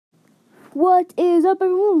What is up,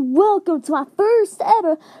 everyone? Welcome to my first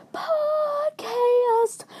ever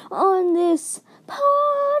podcast on this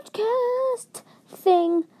podcast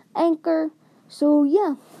thing, Anchor. So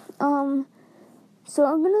I'm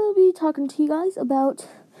gonna be talking to you guys about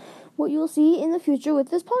what you'll see in the future with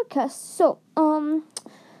this podcast. So, I'm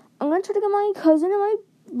gonna try to get my cousin and my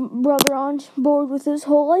brother on board with this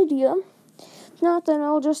whole idea. If not, then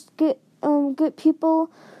I'll just get people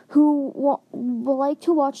who will like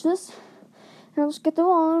to watch this. And I'll just get them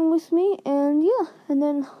on with me, and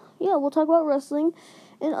then we'll talk about wrestling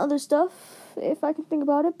and other stuff, if I can think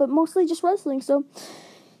about it, but mostly just wrestling. So,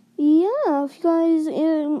 if you guys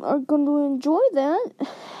are going to enjoy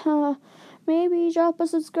that, maybe drop a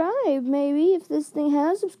subscribe, maybe, if this thing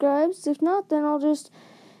has subscribes. If not, then I'll just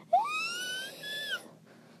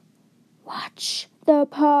watch the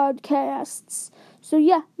podcasts. So,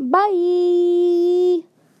 bye!